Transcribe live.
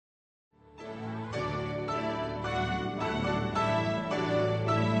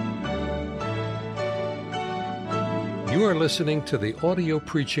You are listening to the audio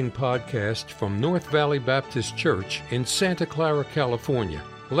preaching podcast from North Valley Baptist Church in Santa Clara, California,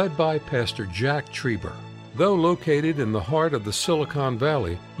 led by Pastor Jack Trieber. Though located in the heart of the Silicon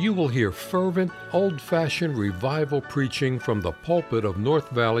Valley, you will hear fervent, old-fashioned revival preaching from the pulpit of North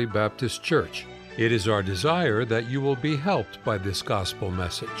Valley Baptist Church. It is our desire that you will be helped by this gospel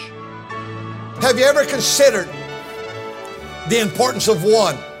message. Have you ever considered the importance of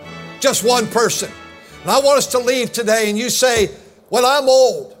one, just one person? And I want us to leave today and you say, well, I'm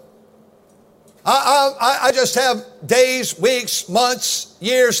old. I just have days, weeks, months,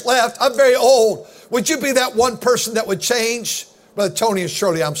 years left. I'm very old. Would you be that one person that would change? Brother Tony and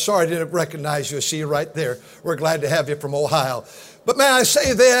Shirley, I'm sorry I didn't recognize you. I see you right there. We're glad to have you from Ohio. But may I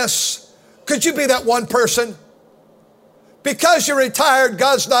say this? Could you be that one person? Because you're retired,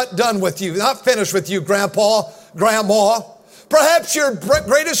 God's not done with you, not finished with you, Grandpa, Grandma. Perhaps your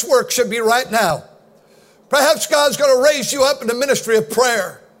greatest work should be right now. Perhaps God's going to raise you up in the ministry of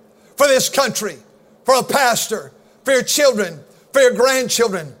prayer for this country, for a pastor, for your children, for your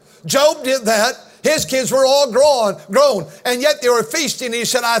grandchildren. Job did that. His kids were all grown, and yet they were feasting. And he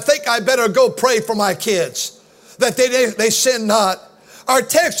said, I think I better go pray for my kids, that they sin not. Our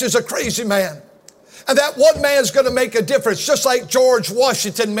text is a crazy man. And that one man is going to make a difference, just like George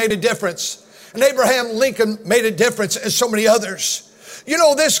Washington made a difference. And Abraham Lincoln made a difference, and so many others. You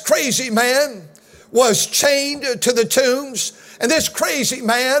know, this crazy man was chained to the tombs. And this crazy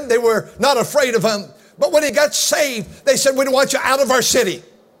man, they were not afraid of him. But when he got saved, they said, we don't want you out of our city.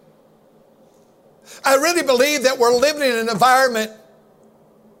 I really believe that we're living in an environment,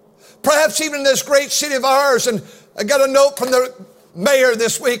 perhaps even in this great city of ours. And I got a note from the mayor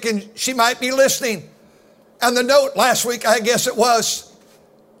this week, and she might be listening. And the note last week, I guess it was,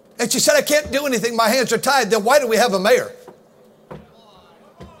 and she said, I can't do anything. My hands are tied. Then why do we have a mayor?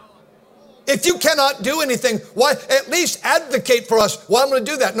 If you cannot do anything, why at least advocate for us? Well, I'm going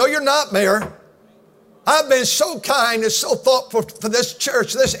to do that. No, you're not, Mayor. I've been so kind and so thoughtful for this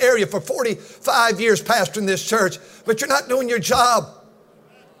church, this area, for 45 years pastoring this church, but you're not doing your job.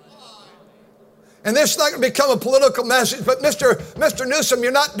 And this is not going to become a political message, but Mr. Newsom,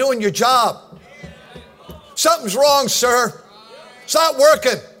 you're not doing your job. Something's wrong, sir. It's not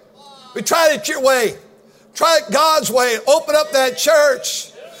working. We tried it your way. Try it God's way. Open up that church.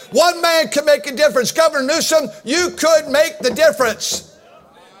 One man can make a difference. Governor Newsom, you could make the difference.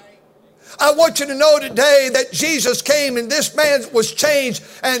 I want you to know today that Jesus came and this man was changed.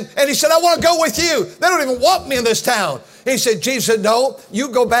 And he said, I want to go with you. They don't even want me in this town. He said, Jesus said, no, you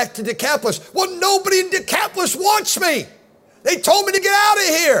go back to Decapolis. Well, nobody in Decapolis wants me. They told me to get out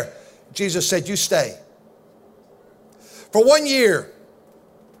of here. Jesus said, you stay. For 1 year,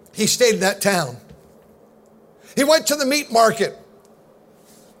 he stayed in that town. He went to the meat market.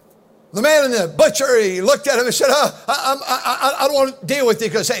 The man in the butcher, he looked at him and said, I don't want to deal with you.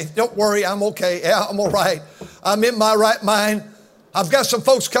 Because, hey, don't worry, I'm okay. Yeah, I'm all right. I'm in my right mind. I've got some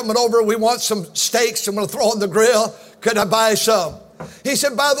folks coming over. We want some steaks I'm going to throw on the grill. Could I buy some? He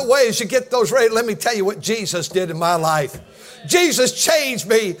said, by the way, as you get those ready, let me tell you what Jesus did in my life. Jesus changed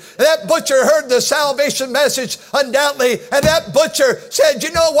me. That butcher heard the salvation message undoubtedly. And that butcher said,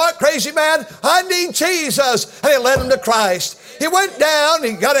 you know what, crazy man? I need Jesus. And he led him to Christ. He went down,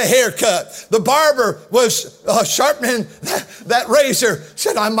 he got a haircut. The barber was sharpening that razor.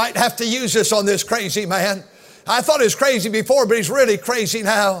 Said, I might have to use this on this crazy man. I thought he was crazy before, but he's really crazy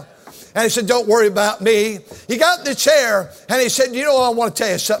now. And he said, don't worry about me. He got in the chair and he said, you know, I want to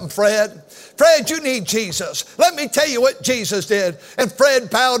tell you something, Fred. Fred, you need Jesus. Let me tell you what Jesus did. And Fred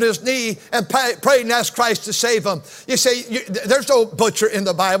bowed his knee and prayed and asked Christ to save him. You say, there's no butcher in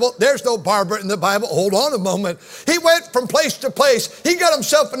the Bible. There's no barber in the Bible. Hold on a moment. He went from place to place. He got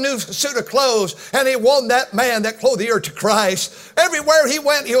himself a new suit of clothes and he won that man, that clothier, to Christ. Everywhere he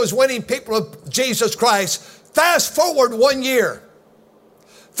went, he was winning people to Jesus Christ. Fast forward 1 year.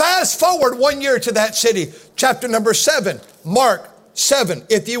 Fast forward 1 year to that city. Chapter number 7, Mark 7,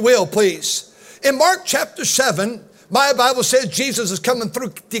 if you will, please. In Mark chapter 7, my Bible says Jesus is coming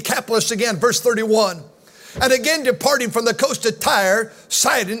through Decapolis again, verse 31. And again, departing from the coast of Tyre,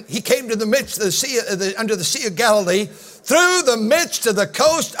 Sidon, he came to the midst of the sea, under the Sea of Galilee, through the midst of the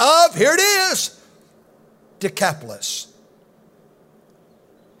coast of, here it is, Decapolis.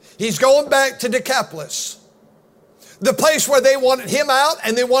 He's going back to Decapolis, the place where they wanted him out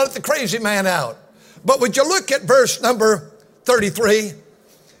and they wanted the crazy man out. But would you look at verse number 33?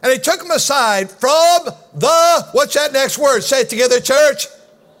 And he took him aside from the, what's that next word? Say it together, church.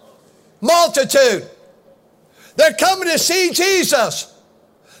 Multitude. They're coming to see Jesus.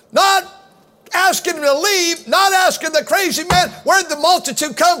 Not asking him to leave, not asking the crazy man. Where did the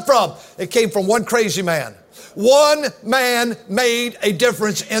multitude come from? It came from one crazy man. One man made a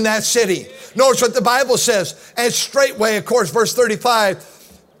difference in that city. Notice what the Bible says. And straightway, of course, verse 35,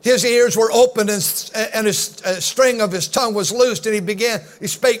 his ears were opened and his string of his tongue was loosed, and he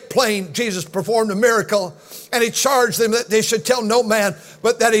spake plain. Jesus performed a miracle, and he charged them that they should tell no man,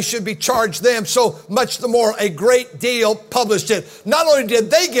 but that he should be charged them. So much the more a great deal published it. Not only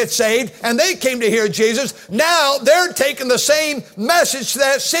did they get saved and they came to hear Jesus, now they're taking the same message to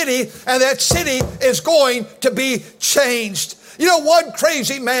that city, and that city is going to be changed. You know, one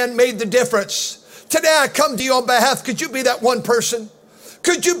crazy man made the difference. Today I come to you on behalf. Could you be that one person?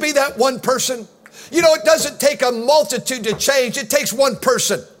 Could you be that one person? You know, it doesn't take a multitude to change. It takes one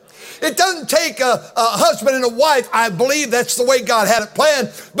person. It doesn't take a husband and a wife. I believe that's the way God had it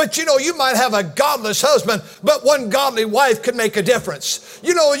planned. But you know, you might have a godless husband, but one godly wife could make a difference.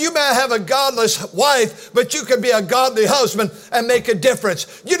 You know, you may have a godless wife, but you could be a godly husband and make a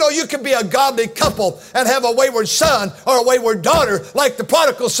difference. You know, you could be a godly couple and have a wayward son or a wayward daughter like the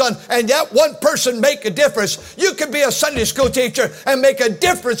prodigal son, and that one person make a difference. You could be a Sunday school teacher and make a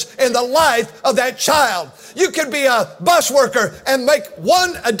difference in the life of that child. You could be a bus worker and make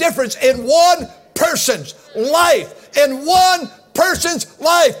a difference in one person's life. In one person's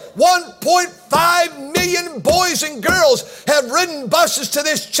life. 1.5 million boys and girls have ridden buses to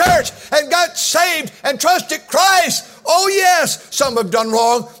this church and got saved and trusted Christ. Oh yes, some have done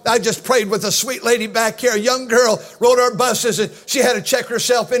wrong. I just prayed with a sweet lady back here, a young girl, rode our buses, and she had to check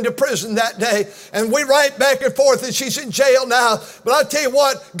herself into prison that day. And we write back and forth, and she's in jail now. But I'll tell you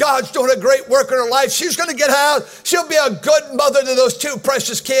what, God's doing a great work in her life. She's going to get out. She'll be a good mother to those two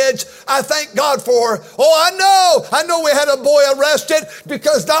precious kids. I thank God for her. Oh, I know we had a boy arrested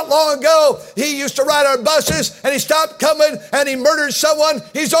because not long ago, he used to ride our buses, and he stopped coming, and he murdered someone.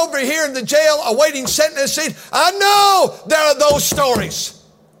 He's over here in the jail awaiting sentencing. I know there are those stories.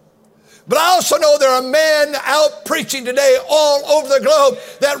 But I also know there are men out preaching today all over the globe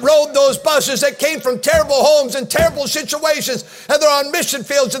that rode those buses, that came from terrible homes and terrible situations, and they're on mission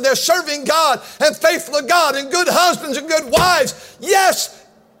fields and they're serving God and faithful to God and good husbands and good wives. Yes,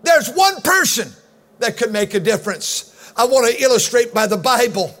 there's one person that could make a difference. I want to illustrate by the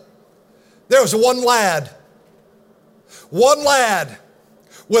Bible. There was one lad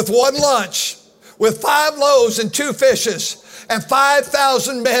with one lunch, with 5 loaves and 2 fishes, and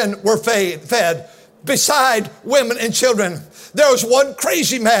 5,000 men were fed, beside women and children. There was one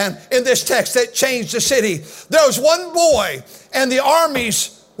crazy man in this text that changed the city. There was one boy, and the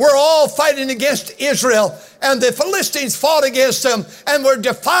armies were all fighting against Israel, and the Philistines fought against them and were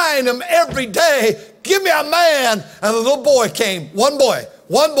defying them every day. Give me a man. And the little boy came, one boy,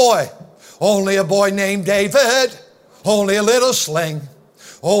 only a boy named David, only a little sling.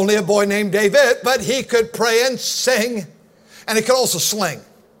 Only a boy named David, but he could pray and sing, and he could also sling.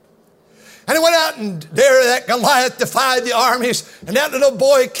 And he went out, and there that Goliath defied the armies, and that little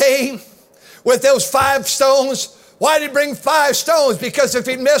boy came with those 5 stones. Why did he bring 5 stones? Because if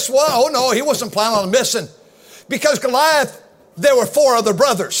he'd missed one, oh no, he wasn't planning on missing. Because Goliath, there were 4 other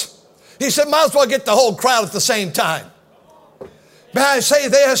brothers. He said, might as well get the whole crowd at the same time. May I say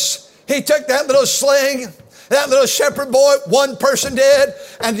this? He took that little sling, that little shepherd boy, one person did,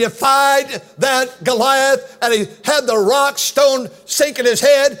 and defied that Goliath, and he had the rock stone sink in his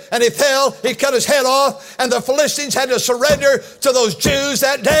head, and he fell, he cut his head off, and the Philistines had to surrender to those Jews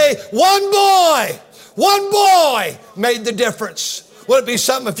that day. One boy made the difference. Would it be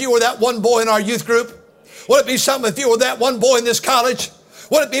something if you were that one boy in our youth group? Would it be something if you were that one boy in this college?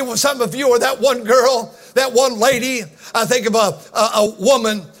 Would it be something if you were that one girl, that one lady? I think of a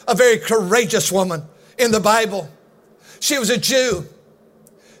woman, a very courageous woman in the Bible. She was a Jew.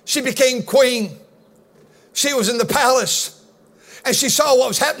 She became queen. She was in the palace, and she saw what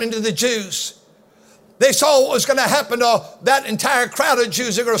was happening to the Jews. They saw what was going to happen to that entire crowd of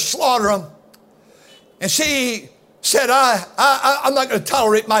Jews. They're going to slaughter them. And she said, I'm not going to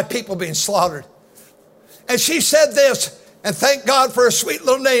tolerate my people being slaughtered. And she said this, and thank God for a sweet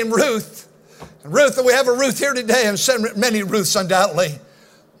little name, Ruth. And Ruth, and we have a Ruth here today, and many Ruths undoubtedly.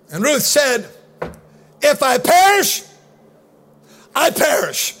 And Ruth said, if I perish, I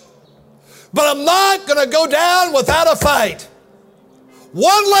perish. But I'm not going to go down without a fight.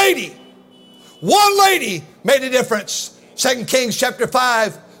 One lady made a difference. 2 Kings chapter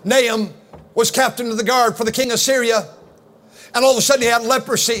 5, Nahum was captain of the guard for the king of Syria. And all of a sudden he had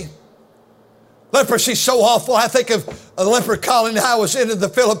leprosy. Leprosy's so awful. I think of a leper colony I was in the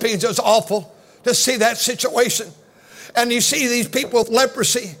Philippines. It was awful to see that situation. And you see these people with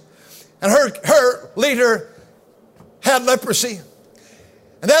leprosy. And her leader had leprosy.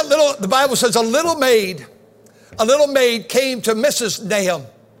 And the Bible says a little maid came to Mrs. Nahum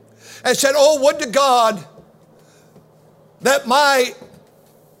and said, oh, would to God that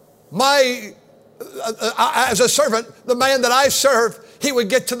as a servant, the man that I serve, he would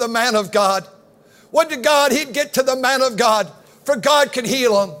get to the man of God. What did God? He'd get to the man of God, for God could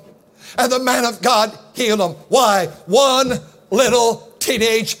heal him. And the man of God healed him. Why? One little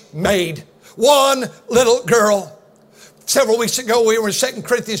teenage maid. One little girl. Several weeks ago, we were in 2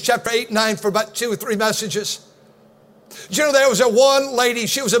 Corinthians chapter 8 and 9 for about 2 or 3 messages. Did you know there was a one lady,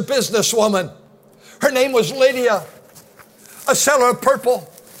 she was a businesswoman. Her name was Lydia, a seller of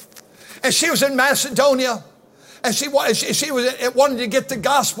purple. And she was in Macedonia. And she wanted to get the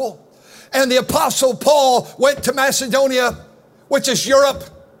gospel. And the Apostle Paul went to Macedonia, which is Europe.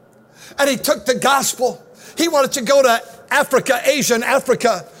 And he took the gospel. He wanted to go to Africa, Asia and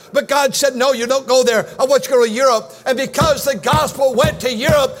Africa. But God said, no, you don't go there. I want you to go to Europe. And because the gospel went to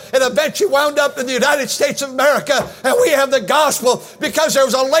Europe, it eventually wound up in the United States of America. And we have the gospel because there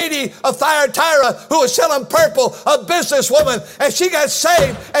was a lady of Thyatira who was selling purple, a businesswoman. And she got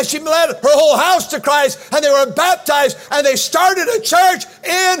saved and she led her whole house to Christ. And they were baptized and they started a church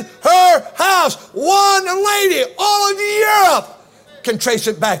in her house. One lady, all of Europe can trace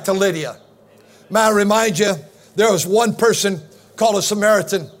it back to Lydia. May I remind you, there was one person called a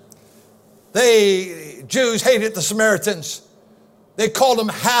Samaritan. Jews hated the Samaritans. They called them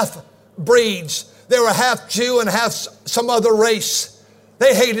half-breeds. They were half Jew and half some other race.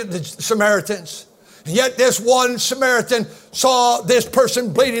 They hated the Samaritans. And yet this one Samaritan saw this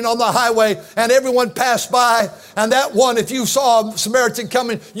person bleeding on the highway and everyone passed by. And that one, if you saw a Samaritan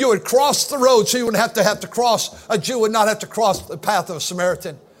coming, you would cross the road so you wouldn't have to cross. A Jew would not have to cross the path of a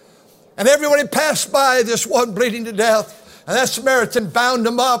Samaritan. And everybody passed by this one bleeding to death. And that Samaritan bound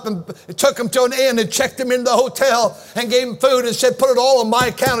him up and took him to an inn and checked him into the hotel and gave him food and said, put it all on my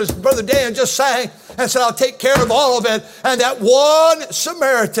account. As Brother Dan just sang and said, I'll take care of all of it. And that one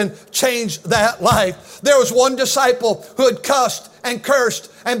Samaritan changed that life. There was one disciple who had cussed and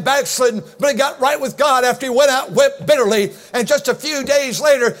cursed and backslidden, but he got right with God after he went out and wept bitterly. And just a few days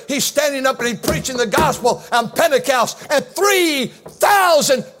later, he's standing up and he's preaching the gospel on Pentecost. And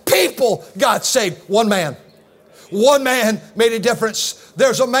 3,000 people got saved. One man. One man made a difference.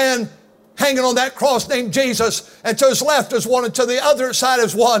 There's a man hanging on that cross named Jesus, and to his left is one, and to the other side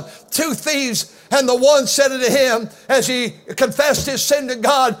is one. 2 thieves, and the one said unto him, as he confessed his sin to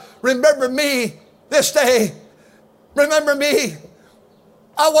God, remember me this day. Remember me.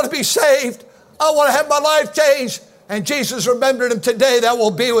 I want to be saved. I want to have my life changed. And Jesus remembered him. Today thou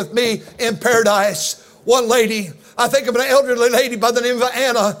wilt be with me in paradise. One lady, I think of an elderly lady by the name of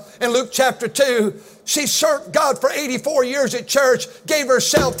Anna in Luke chapter 2. She served God for 84 years at church, gave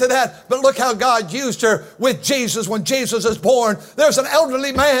herself to that. But look how God used her with Jesus when Jesus was born. There's an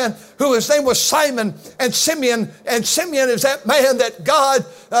elderly man his name was Simon and Simeon. And Simeon is that man that God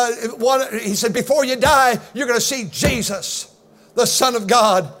he said, before you die, you're going to see Jesus, the Son of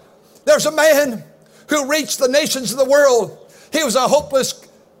God. There's a man who reached the nations of the world. He was a hopeless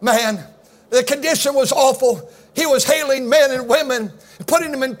man. The condition was awful. He was hailing men and women,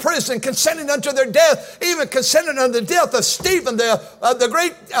 putting them in prison, consenting unto their death, even consenting unto the death of Stephen, the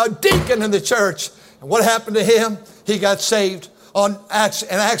great deacon in the church. And what happened to him? He got saved in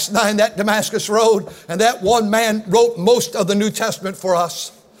Acts 9, that Damascus Road. And that one man wrote most of the New Testament for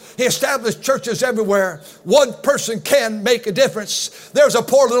us. He established churches everywhere. One person can make a difference. There's a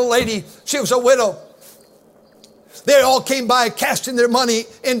poor little lady. She was a widow. They all came by casting their money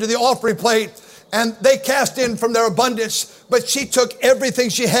into the offering plate. And they cast in from their abundance, but she took everything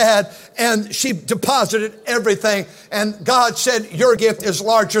she had and she deposited everything. And God said, your gift is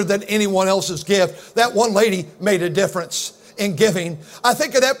larger than anyone else's gift. That one lady made a difference in giving. I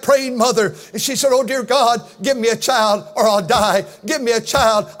think of that praying mother, and she said, oh dear God, give me a child or I'll die. Give me a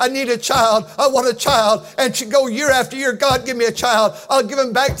child. I need a child. I want a child. And she'd go year after year, God, give me a child. I'll give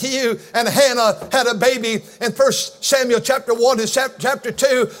him back to you. And Hannah had a baby in 1 Samuel chapter 1 and chapter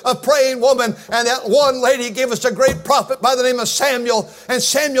 2, a praying woman. And that one lady gave us a great prophet by the name of Samuel. And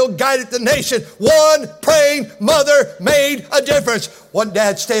Samuel guided the nation. One praying mother made a difference. One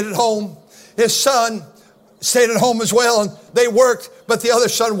dad stayed at home. His son stayed at home as well, and they worked, but the other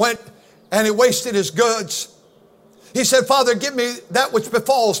son went and he wasted his goods. He said, Father, give me that which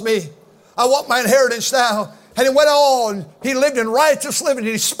befalls me. I want my inheritance now. And he went on. He lived in riotous living.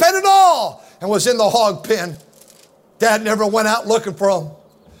 He spent it all and was in the hog pen. Dad never went out looking for him.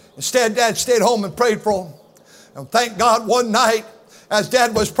 Instead, Dad stayed home and prayed for him. And thank God one night, as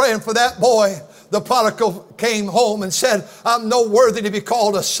Dad was praying for that boy, the prodigal came home and said, I'm no worthy to be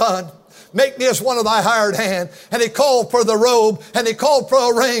called a son. Make me as one of thy hired hand. And he called for the robe, and he called for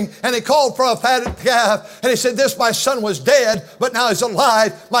a ring, and he called for a fatted calf. And he said, this my son was dead, but now he's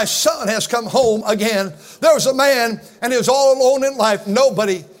alive. My son has come home again. There was a man, and he was all alone in life.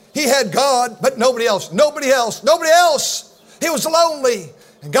 Nobody. He had God, but nobody else. Nobody else. Nobody else. He was lonely.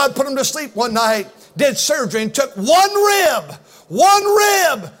 And God put him to sleep one night, did surgery, and took one rib,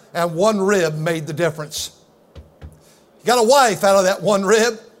 and one rib made the difference. Got a wife out of that one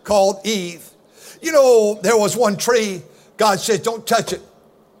rib called Eve. You know, there was one tree, God said, don't touch it.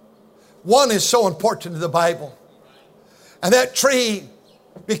 One is so important to the Bible. And that tree,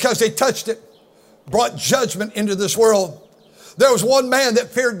 because they touched it, brought judgment into this world. There was one man that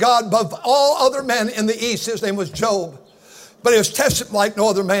feared God above all other men in the East. His name was Job. But he was tested like no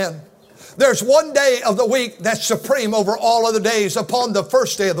other man. There's one day of the week that's supreme over all other days upon the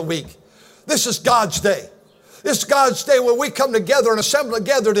first day of the week. This is God's day. This is God's day where we come together and assemble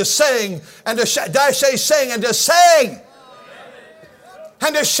together to sing and to shout. Did I say sing? And to sing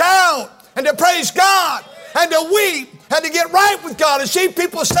and to shout and to praise God and to weep and to get right with God and see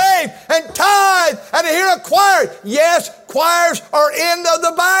people saved and tithe and to hear a choir. Yes, choirs are in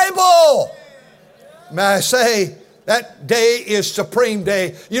the Bible. May I say, that day is supreme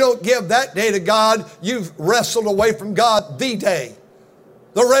day. You don't give that day to God. You've wrestled away from God the day,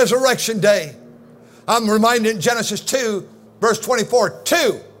 the resurrection day. I'm reminded in Genesis 2, verse 24,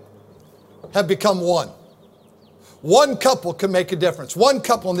 two have become one. One couple can make a difference. One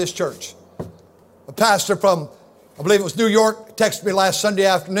couple in this church. A pastor from, I believe it was New York, texted me last Sunday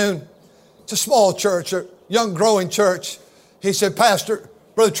afternoon. It's a small church, a young growing church. He said, Pastor,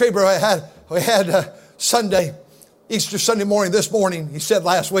 Brother Trieber, we had Sunday, Easter Sunday morning, this morning, he said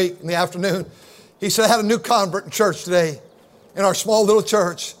last week in the afternoon, he said, I had a new convert in church today in our small little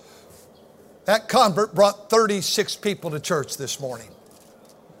church. That convert brought 36 people to church this morning.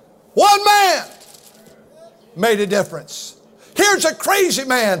 One man made a difference. Here's a crazy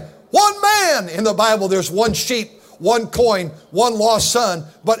man. One man. In the Bible, there's one sheep, one coin, one lost son.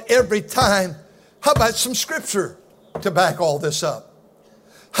 But every time, how about some scripture to back all this up?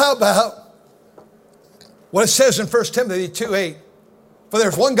 How about what it says in 1 Timothy 2:8? For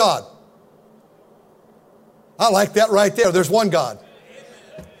there's one God. I like that right there. There's one God.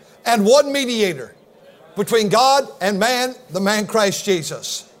 And one mediator between God and man, the man Christ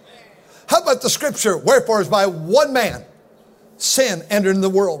Jesus. How about the scripture? Wherefore is by one man sin entered in the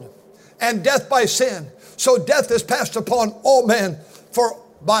world, and death by sin. So death is passed upon all men, for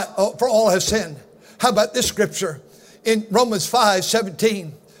all have sinned. How about this scripture? In Romans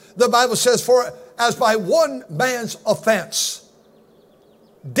 5:17, the Bible says, for as by one man's offense,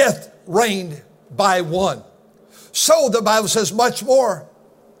 death reigned by one. So the Bible says much more,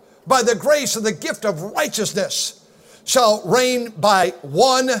 by the grace of the gift of righteousness shall reign by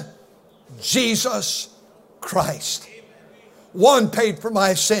one, Jesus Christ. One paid for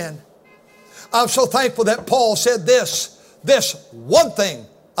my sin. I'm so thankful that Paul said this one thing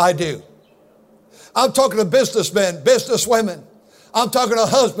I do. I'm talking to businessmen, businesswomen. I'm talking to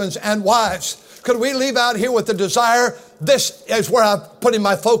husbands and wives. Could we leave out here with the desire? This is where I'm putting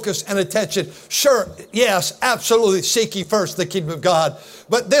my focus and attention. Sure, yes, absolutely. Seek ye first the kingdom of God.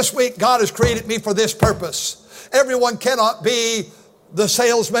 But this week, God has created me for this purpose. Everyone cannot be the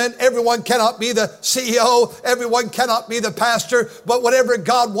salesman. Everyone cannot be the CEO. Everyone cannot be the pastor. But whatever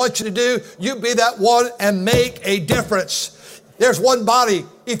God wants you to do, you be that one and make a difference. There's one body,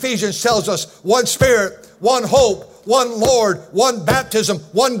 Ephesians tells us, one spirit, one hope, one Lord, one baptism,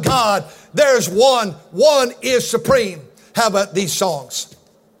 one God. There's one. One is supreme. How about these songs?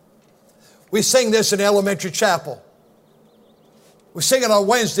 We sing this in elementary chapel. We sing it on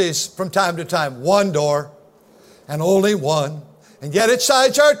Wednesdays from time to time. One door and only one. And yet its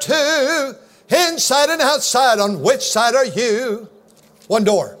sides are two, inside and outside. On which side are you? One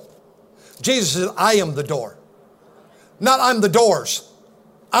door. Jesus said, I am the door. Not I'm the doors.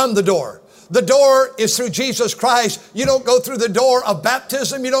 I'm the door. The door is through Jesus Christ. You don't go through the door of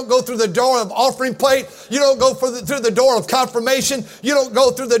baptism. You don't go through the door of offering plate. You don't go through the door of confirmation. You don't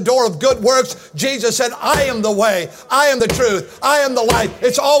go through the door of good works. Jesus said, I am the way. I am the truth. I am the life.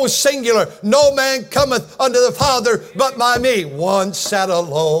 It's always singular. No man cometh unto the Father but by me. One sat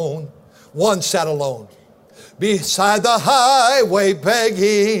alone. One sat alone. Beside the highway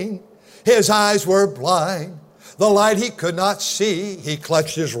begging. His eyes were blind. The light he could not see. He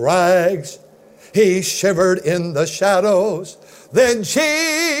clutched his rags. He shivered in the shadows. Then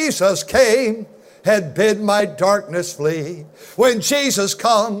Jesus came and bid my darkness flee. When Jesus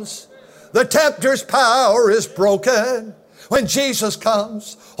comes, the tempter's power is broken. When Jesus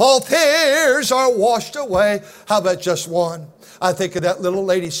comes, all fears are washed away. How about just one? I think of that little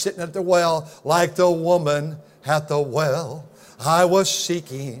lady sitting at the well, like the woman at the well. I was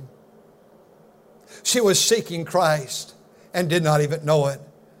seeking. She was seeking Christ and did not even know it.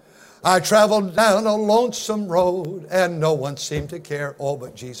 I traveled down a lonesome road and no one seemed to care. Oh,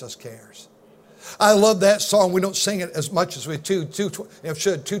 but Jesus cares. I love that song. We don't sing it as much as we should.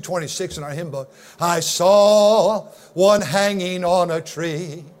 226 in our hymn book. I saw one hanging on a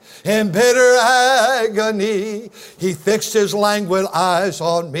tree in bitter agony. He fixed his languid eyes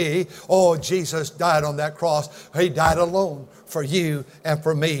on me. Oh, Jesus died on that cross. He died alone for you and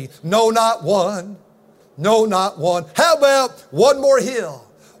for me. No, not one. No, not one. How about one more hill,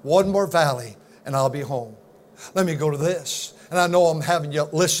 one more valley, and I'll be home. Let me go to this. And I know I'm having you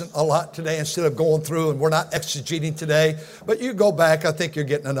listen a lot today instead of going through, and we're not exegeting today. But you go back, I think you're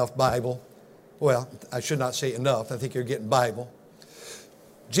getting enough Bible. Well, I should not say enough. I think you're getting Bible.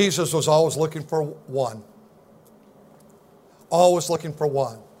 Jesus was always looking for one. Always looking for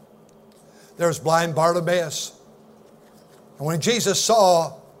one. There's blind Bartimaeus. And when Jesus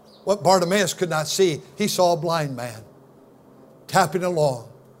saw what Bartimaeus could not see, he saw a blind man tapping along.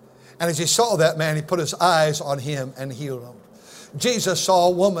 And as he saw that man, he put his eyes on him and healed him. Jesus saw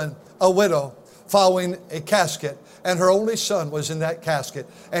a woman, a widow, following a casket, and her only son was in that casket.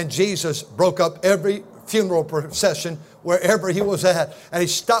 And Jesus broke up every funeral procession wherever he was at, and he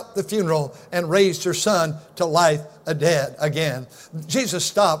stopped the funeral and raised her son to life again. Jesus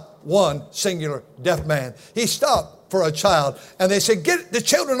stopped one singular deaf man. He stopped for a child, and they said, "Get the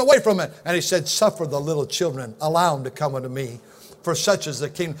children away from it." And he said, "Suffer the little children, allow them to come unto me. For such is the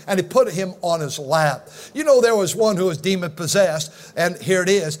kingdom." And he put him on his lap. You know, there was one who was demon possessed, and here it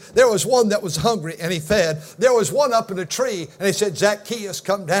is. There was one that was hungry, and he fed. There was one up in a tree, and he said, "Zacchaeus,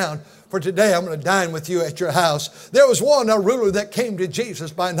 come down, for today I'm going to dine with you at your house." There was one, a ruler, that came to Jesus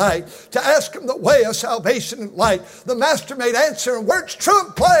by night to ask him the way of salvation and light. The master made answer in words true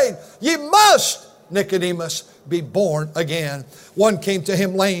and plain, "Ye must, Nicodemus, be born again." One came to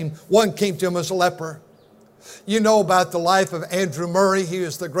him lame. One came to him as a leper. You know about the life of Andrew Murray. He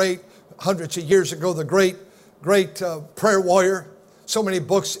was the great, hundreds of years ago, the great prayer warrior. So many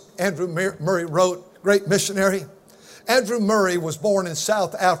books Andrew Murray wrote, great missionary. Andrew Murray was born in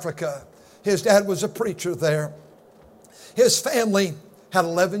South Africa. His dad was a preacher there. His family had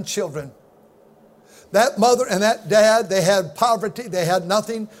 11 children. That mother and that dad, they had poverty, they had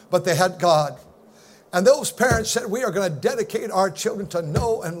nothing, but they had God. And those parents said, "We are going to dedicate our children to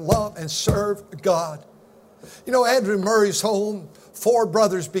know and love and serve God." You know, Andrew Murray's home, 4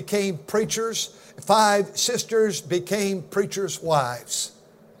 brothers became preachers. 5 sisters became preachers' wives.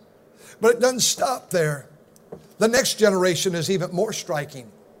 But it doesn't stop there. The next generation is even more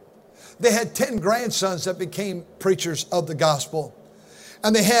striking. They had 10 grandsons that became preachers of the gospel.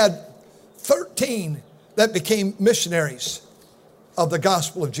 And they had 13 that became missionaries of the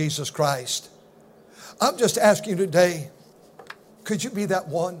gospel of Jesus Christ. I'm just asking you today, could you be that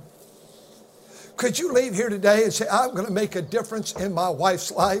one? Could you leave here today and say, "I'm going to make a difference in my wife's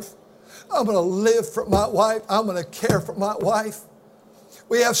life. I'm going to live for my wife. I'm going to care for my wife."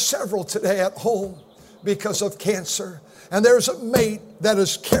 We have several today at home because of cancer. And there's a mate that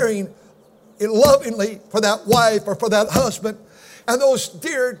is caring lovingly for that wife or for that husband. And those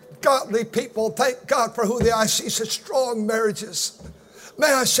dear godly people, thank God for who they are. I see such strong marriages.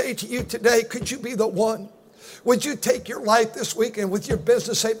 May I say to you today, could you be the one? Would you take your life this week and with your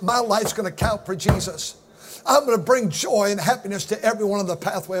business say, "My life's going to count for Jesus. I'm going to bring joy and happiness to everyone on the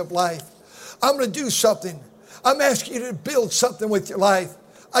pathway of life. I'm going to do something. I'm asking you to build something with your life."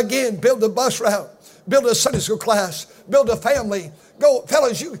 Again, build a bus route. Build a Sunday school class. Build a family. Go,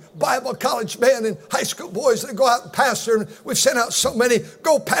 fellas, you Bible college men and high school boys that go out and pastor. And we've sent out so many.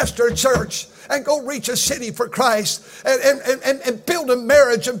 Go pastor a church and go reach a city for Christ. And build a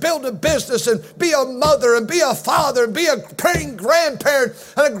marriage and build a business and be a mother and be a father and be a praying grandparent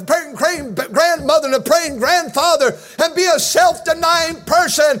and a praying grandmother and a praying grandfather and be a self-denying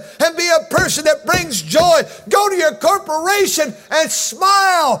person and be a person that brings joy. Go to your corporation and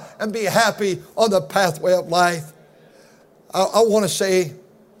smile and be happy on the pathway of life. I want to say,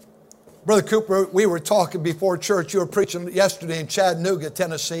 Brother Cooper, we were talking before church. You were preaching yesterday in Chattanooga,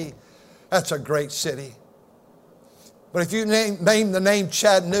 Tennessee. That's a great city. But if you name the name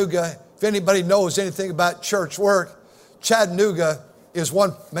Chattanooga, if anybody knows anything about church work, Chattanooga is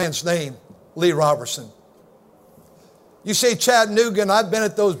one man's name, Lee Robertson. You say Chattanooga, and I've been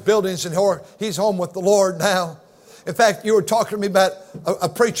at those buildings, and he's home with the Lord now. In fact, you were talking to me about a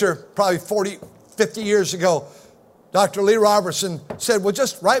preacher probably 40, 50 years ago. Dr. Lee Robertson said, "Well,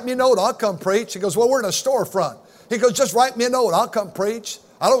 just write me a note. I'll come preach." He goes, "Well, we're in a storefront." He goes, just write me a note. I'll come preach.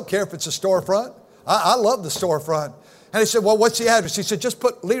 I don't care if it's a storefront. I love the storefront. And he said, well, what's the address? He said, just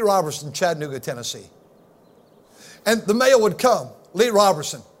put Lee Robertson, Chattanooga, Tennessee. And the mail would come, Lee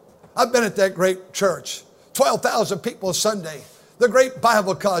Robertson. I've been at that great church. 12,000 people a Sunday. The great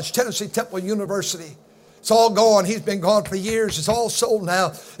Bible college, Tennessee Temple University. It's all gone. He's been gone for years. It's all sold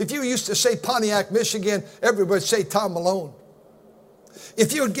now. If you used to say Pontiac, Michigan, everybody would say Tom Malone.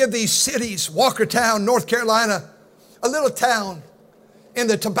 If you would give these cities, Walkertown, North Carolina, a little town in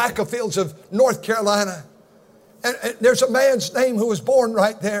the tobacco fields of North Carolina, and there's a man's name who was born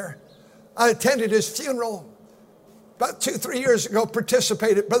right there. I attended his funeral about 2-3 years ago,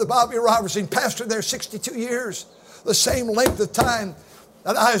 participated. Brother Bobby Robertson, pastored there 62 years, the same length of time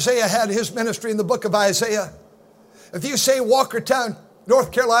that Isaiah had his ministry in the book of Isaiah. If you say Walkertown,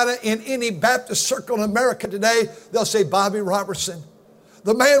 North Carolina, in any Baptist circle in America today, they'll say Bobby Robertson,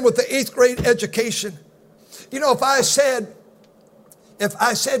 the man with the 8th grade education. You know, if I said,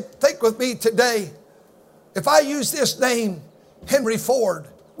 think with me today, if I use this name, Henry Ford,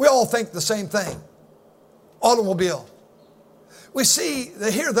 we all think the same thing. Automobile. We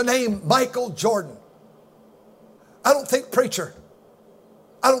hear the name Michael Jordan. I don't think preacher.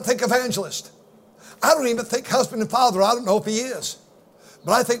 I don't think evangelist. I don't even think husband and father. I don't know if he is.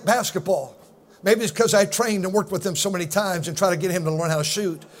 But I think basketball. Maybe it's because I trained and worked with him so many times and tried to get him to learn how to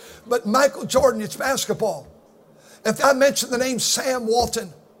shoot. But Michael Jordan, it's basketball. If I mention the name Sam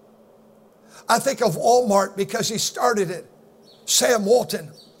Walton, I think of Walmart because he started it. Sam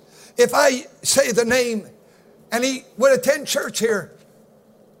Walton. If I say the name, and he would attend church here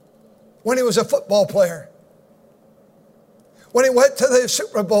when he was a football player, when he went to the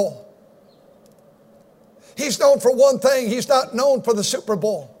Super Bowl. He's known for one thing. He's not known for the Super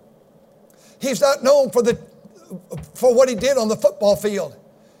Bowl. He's not known for what he did on the football field.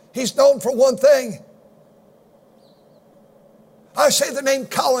 He's known for one thing. I say the name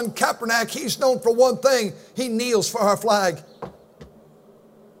Colin Kaepernick. He's known for one thing. He kneels for our flag.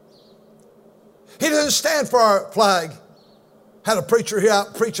 He doesn't stand for our flag. Had a preacher here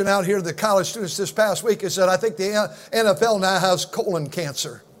preaching out here to the college students this past week. He said, I think the NFL now has colon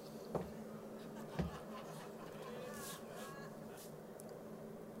cancer.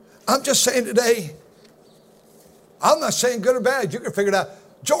 I'm just saying today, I'm not saying good or bad. You can figure it out.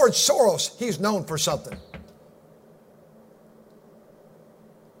 George Soros, he's known for something.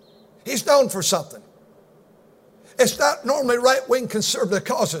 He's known for something. It's not normally right-wing conservative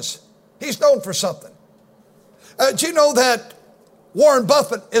causes. He's known for something. Do you know that Warren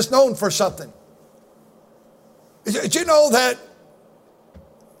Buffett is known for something? Do you know that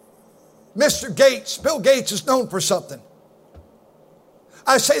Mr. Gates, Bill Gates, is known for something?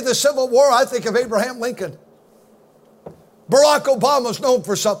 I say the Civil War, I think of Abraham Lincoln. Barack Obama is known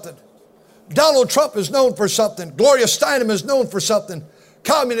for something. Donald Trump is known for something. Gloria Steinem is known for something.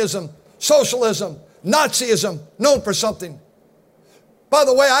 Communism, socialism, Nazism, known for something. By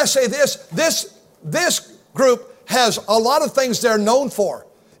the way, I say this group has a lot of things they're known for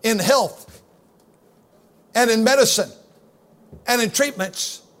in health and in medicine and in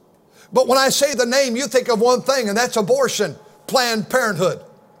treatments. But when I say the name, you think of one thing, and that's abortion, Planned Parenthood.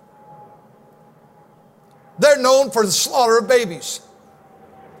 They're known for the slaughter of babies.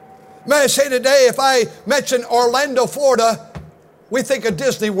 May I say today, if I mention Orlando, Florida, we think of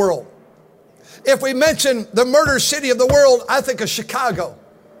Disney World. If we mention the murder city of the world, I think of Chicago.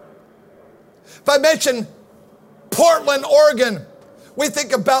 If I mention Portland, Oregon, we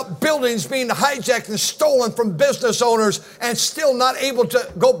think about buildings being hijacked and stolen from business owners and still not able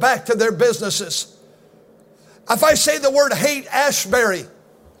to go back to their businesses. If I say the word Haight-Ashbury,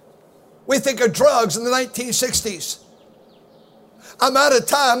 we think of drugs in the 1960s. I'm out of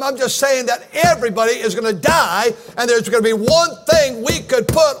time. I'm just saying that everybody is going to die, and there's going to be one thing we could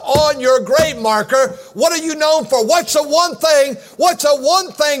put on your grave marker. What are you known for? What's the one thing? What's the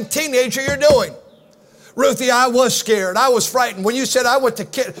one thing, teenager, you're doing? Ruthie, I was scared. I was frightened. When you said I went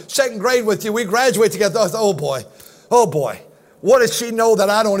to second grade with you, we graduated together. I thought, oh boy, what does she know that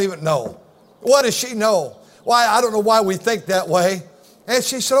I don't even know? What does she know? Why, I don't know why we think that way. And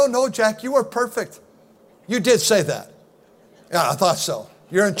she said, oh no, Jack, you were perfect. You did say that. Yeah, I thought so.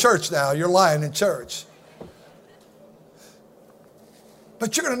 You're in church now. You're lying in church.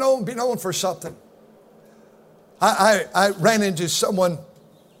 But you're going to be known for something. I ran into someone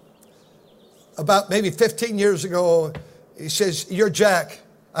about maybe 15 years ago. He says, you're Jack.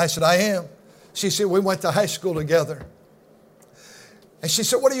 I said, I am. She said, we went to high school together. And she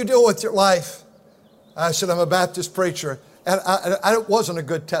said, what are you doing with your life? I said, I'm a Baptist preacher. And it wasn't a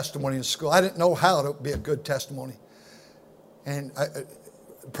good testimony in school. I didn't know how to be a good testimony and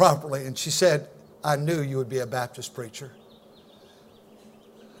properly. And she said, I knew you would be a Baptist preacher.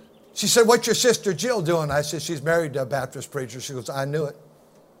 She said, what's your sister Jill doing? I said, she's married to a Baptist preacher. She goes, I knew it.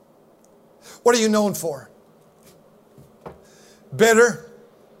 What are you known for? Bitter,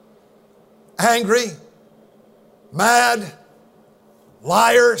 angry, mad,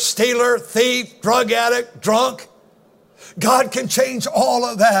 liar, stealer, thief, drug addict, drunk. God can change all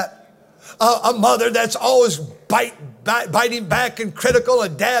of that. A mother that's always biting back and critical, a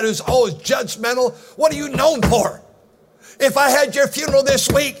dad who's always judgmental. What are you known for? If I had your funeral this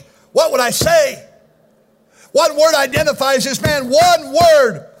week, what would I say? One word identifies this man. One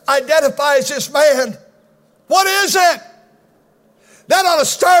word identifies this man. What is it? That ought to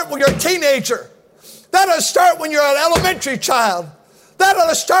start when you're a teenager. That ought to start when you're an elementary child. That ought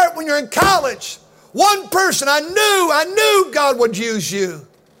to start when you're in college. One person, I knew God would use you.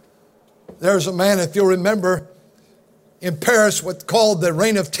 There's a man, if you'll remember, in Paris, what's called the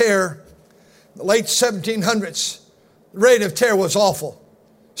Reign of Terror, the late 1700s. The Reign of Terror was awful.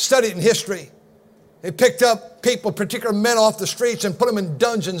 Studied in history. They picked up people, particular men off the streets, and put them in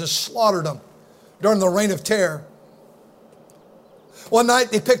dungeons and slaughtered them during the Reign of Terror. One night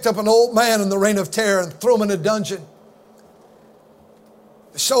they picked up an old man in the Reign of Terror and threw him in a dungeon.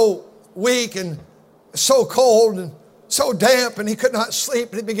 So weak and so cold and so damp, and he could not sleep,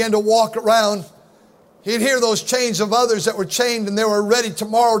 and he began to walk around. He'd hear those chains of others that were chained, and they were ready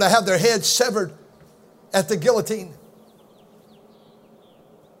tomorrow to have their heads severed at the guillotine.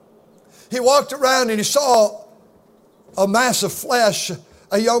 He walked around and he saw a mass of flesh,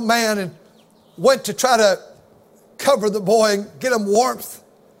 a young man, and went to try to cover the boy and get him warmth.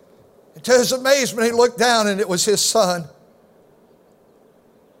 And to his amazement, he looked down and it was his son.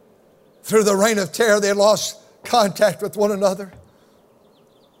 Through the Reign of Terror, they had lost contact with one another.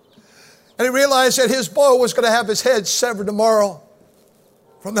 And he realized that his boy was going to have his head severed tomorrow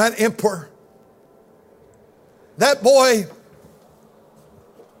from that emperor. That boy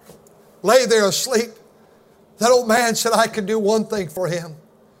lay there asleep. That old man said, I could do one thing for him.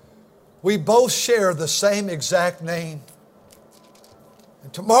 We both share the same exact name.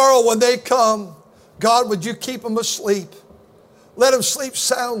 And tomorrow when they come, God, would you keep them asleep? Let them sleep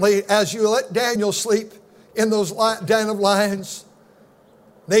soundly as you let Daniel sleep in those den of lions.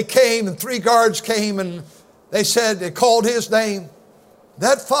 They came, and 3 guards came, and they called his name.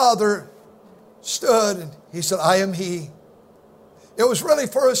 That father stood and he said, I am he. It was really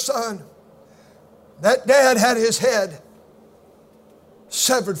for his son. That dad had his head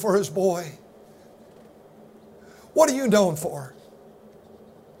severed for his boy. What are you known for?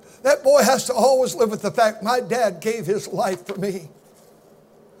 That boy has to always live with the fact, my dad gave his life for me.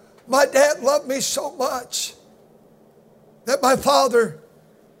 My dad loved me so much that my father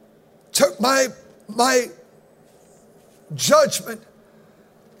took my judgment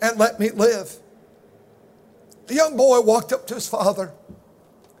and let me live. The young boy walked up to his father.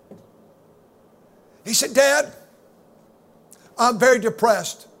 He said, Dad, I'm very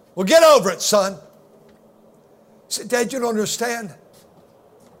depressed. Well, get over it, son. He said, Dad, you don't understand.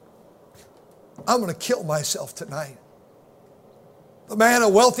 I'm going to kill myself tonight. The man, a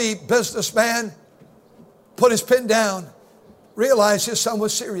wealthy businessman, put his pen down, realized his son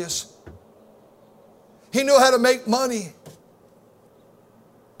was serious. He knew how to make money,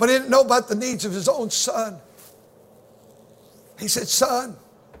 but he didn't know about the needs of his own son. He said, son,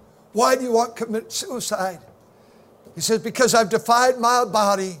 why do you want to commit suicide? He says, because I've defied my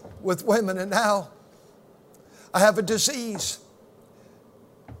body with women, and now I have a disease.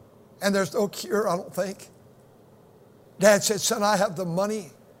 And there's no cure, I don't think. Dad said, son, I have the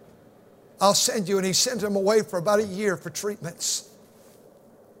money. I'll send you. And he sent him away for about a year for treatments.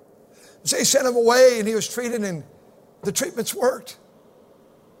 So he sent him away and he was treated and the treatments worked.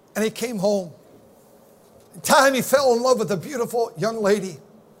 And he came home. In time he fell in love with a beautiful young lady.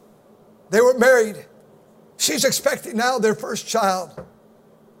 They were married. She's expecting now their first child.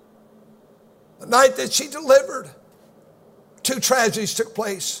 The night that she delivered, 2 tragedies took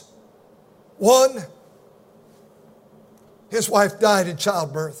place. One, his wife died in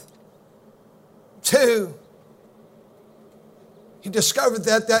childbirth. 2, he discovered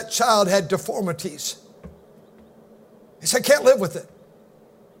that that child had deformities. He said, I can't live with it.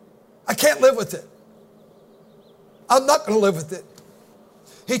 I can't live with it. I'm not going to live with it.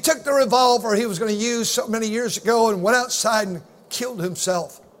 He took the revolver he was going to use so many years ago and went outside and killed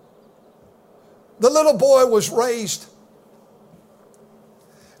himself. The little boy was raised.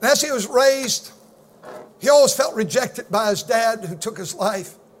 And as he was raised, he always felt rejected by his dad who took his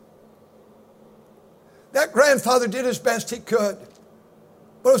life. That grandfather did his best he could,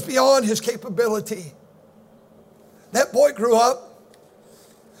 but it was beyond his capability. That boy grew up,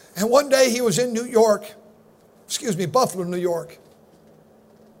 And one day he was in Buffalo, New York.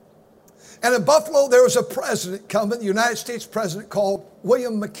 And in Buffalo, there was a president coming, the United States president called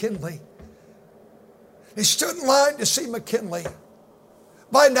William McKinley. He stood in line to see McKinley.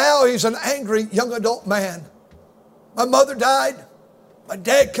 By now, he's an angry young adult man. My mother died. My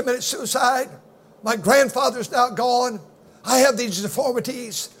dad committed suicide. My grandfather's now gone. I have these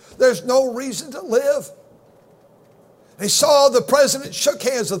deformities. There's no reason to live. He saw the president, shook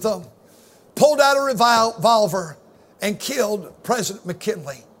hands with them, pulled out a revolver, and killed President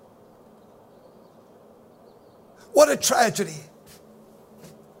McKinley. What a tragedy.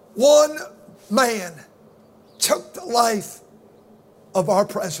 One man took the life of our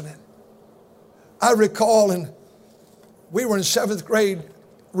president. I recall, and we were in 7th grade,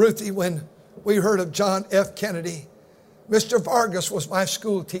 Ruthie, when we heard of John F. Kennedy. Mr. Vargas was my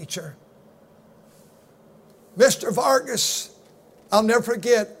school teacher. Mr. Vargas, I'll never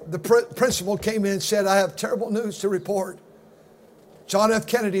forget, the principal came in and said, I have terrible news to report. John F.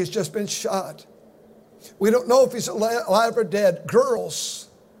 Kennedy has just been shot. We don't know if he's alive or dead. Girls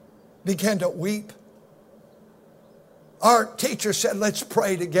began to weep. Our teacher said, let's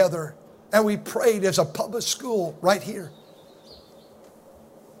pray together. And we prayed as a public school right here.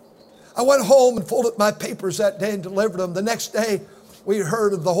 I went home and folded my papers that day and delivered them. The next day, we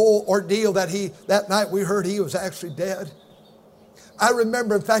heard of the whole ordeal that night we heard he was actually dead. I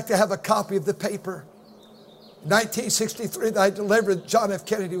remember, in fact, I have a copy of the paper. 1963 that I delivered, John F.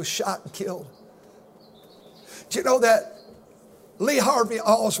 Kennedy was shot and killed. Do you know that Lee Harvey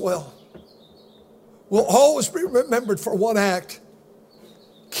Oswald will always be remembered for one act,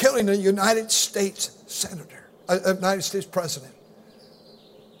 killing a United States senator, a United States president.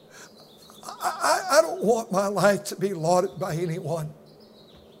 I don't want my life to be lauded by anyone.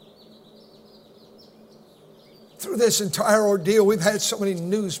 Through this entire ordeal, we've had so many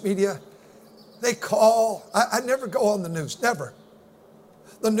news media. They call. I never go on the news, never.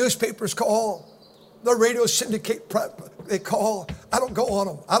 The newspapers call. The radio syndicate, they call. I don't go on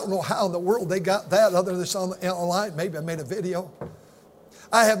them. I don't know how in the world they got that other than it's online. Maybe I made a video.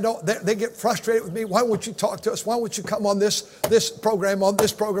 They get frustrated with me. Why won't you talk to us? Why won't you come on this program, on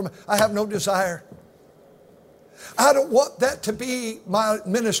this program? I have no desire. I don't want that to be my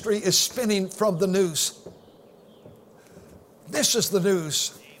ministry is spinning from the news. This is the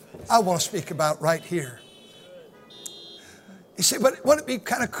news I want to speak about right here. You say, but wouldn't it be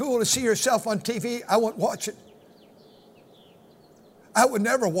kind of cool to see yourself on TV? I wouldn't watch it. I would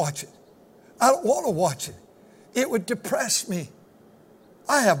never watch it. I don't want to watch it. It would depress me.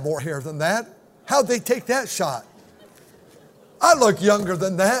 I have more hair than that. How'd they take that shot? I look younger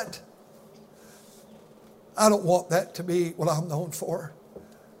than that. I don't want that to be what I'm known for.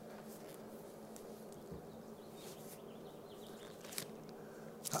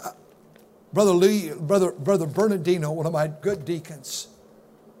 Brother Bernardino, one of my good deacons,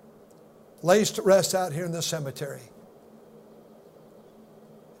 lays to rest out here in the cemetery.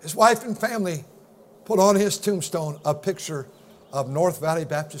 His wife and family put on his tombstone a picture of North Valley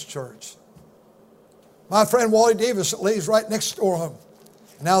Baptist Church. My friend Wally Davis lays right next door to him.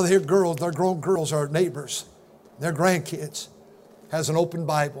 Now their grown girls are neighbors. Their grandkids has an open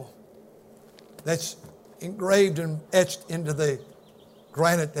Bible that's engraved and etched into the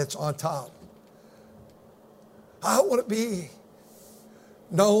granite that's on top. I want to be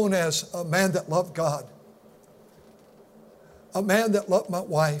known as a man that loved God, a man that loved my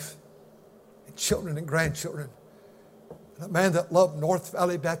wife and children and grandchildren, and a man that loved North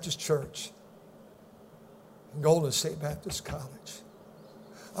Valley Baptist Church and Golden State Baptist College,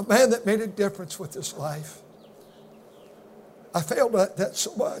 a man that made a difference with his life. I failed at that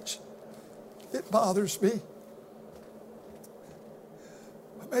so much. It bothers me.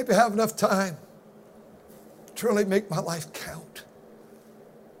 But maybe I have enough time to really make my life count.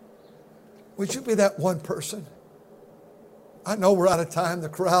 Would you be that one person? I know we're out of time. The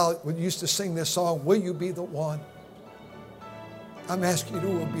crowd used to sing this song, Will You Be the One? I'm asking you,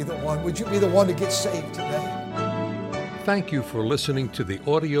 who will be the one? Would you be the one to get saved today? Thank you for listening to the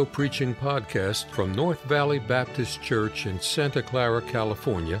audio preaching podcast from North Valley Baptist Church in Santa Clara,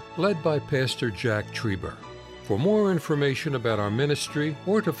 California, led by Pastor Jack Trieber. For more information about our ministry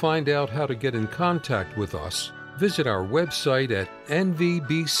or to find out how to get in contact with us, visit our website at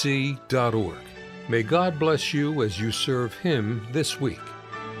nvbc.org. May God bless you as you serve Him this week.